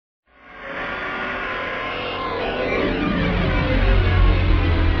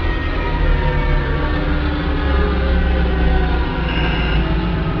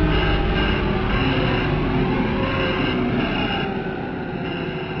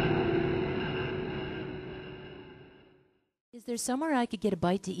Is there somewhere I could get a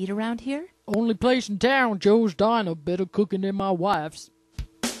bite to eat around here? Only place in town, Joe's Diner. Better cooking than my wife's.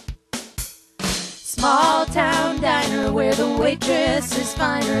 Small town diner where the waitress is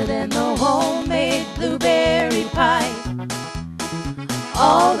finer than the homemade blueberry pie.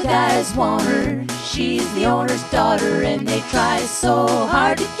 All the guys want her, she's the owner's daughter, and they try so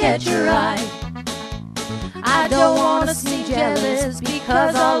hard to catch her eye. I don't want to seem jealous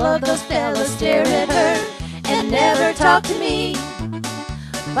because all of those fellas stare at her and never talk to me.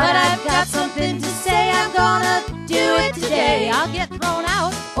 But I've got something to say, I'm gonna do it today. I'll get thrown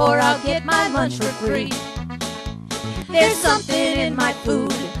out or I'll get my lunch for free. There's something in my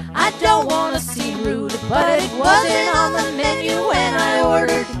food, I don't want to seem rude, but it wasn't on the menu when I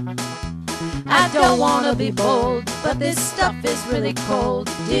ordered. I don't want to be bold, but this stuff is really cold.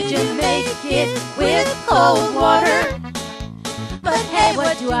 Did you make it with cold water? But hey,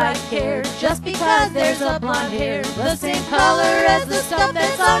 what do I care, just because there's a blonde hair the same color as the stuff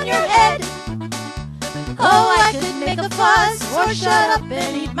that's on your head. Oh, I could make a fuss or shut up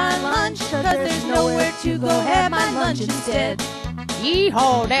and eat my lunch, cause there's nowhere to go have my lunch instead.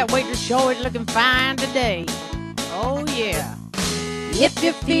 Yeehaw, that waitress sure is looking fine today. Oh yeah. If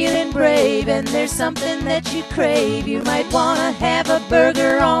you're feeling brave and there's something that you crave, you might want to have a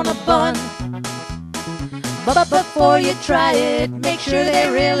burger on a bun. But before you try it, make sure they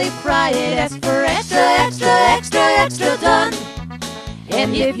really fry it. Ask for extra, extra, extra, extra done.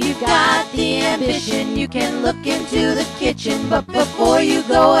 And if you've got the ambition, you can look into the kitchen. But before you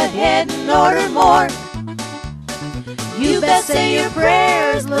go ahead and order more, you best say your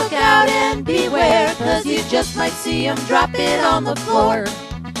prayers, look out and beware, cause you just might see them drop it on the floor.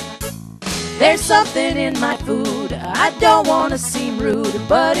 There's something in my food, I don't want to seem rude,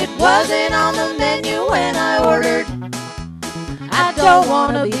 but it wasn't on the menu when I ordered. I don't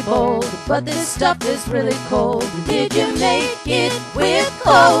want to be bold, but this stuff is really cold. Did you make it with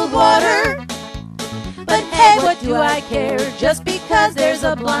cold water? But hey, what do I care, just because there's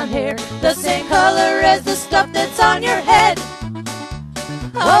a blonde hair the same color as the stuff that's on your head.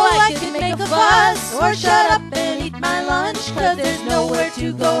 Oh, I could make a fuss or shut up and eat my lunch, cause there's nowhere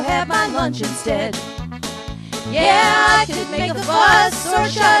to go have my lunch instead. Yeah, I could make a fuss or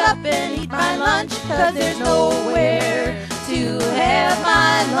shut up and eat my lunch, cause there's nowhere to have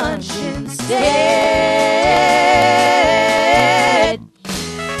my